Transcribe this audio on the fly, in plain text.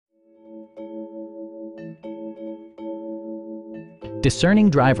Discerning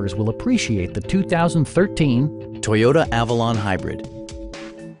drivers will appreciate the 2013 Toyota Avalon Hybrid.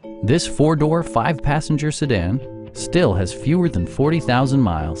 This four-door, five-passenger sedan still has fewer than 40,000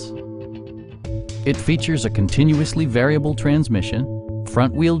 miles. It features a continuously variable transmission,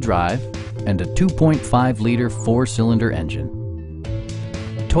 front-wheel drive, and a 2.5-liter four-cylinder engine.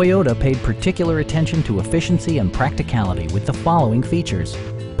 Toyota paid particular attention to efficiency and practicality with the following features: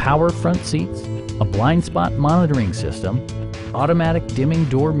 power front seats, a blind spot monitoring system, automatic dimming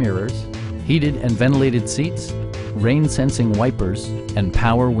door mirrors, heated and ventilated seats, rain-sensing wipers, and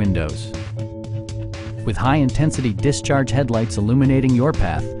power windows. With high-intensity discharge headlights illuminating your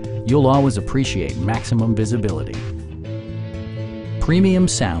path, you'll always appreciate maximum visibility. Premium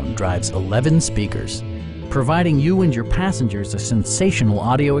sound drives 11 speakers, providing you and your passengers a sensational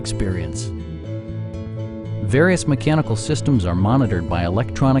audio experience. Various mechanical systems are monitored by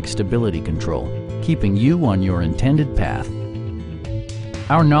electronic stability control, keeping you on your intended path.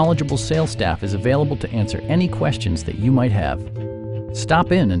 Our knowledgeable sales staff is available to answer any questions that you might have.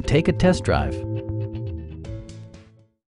 Stop in and take a test drive.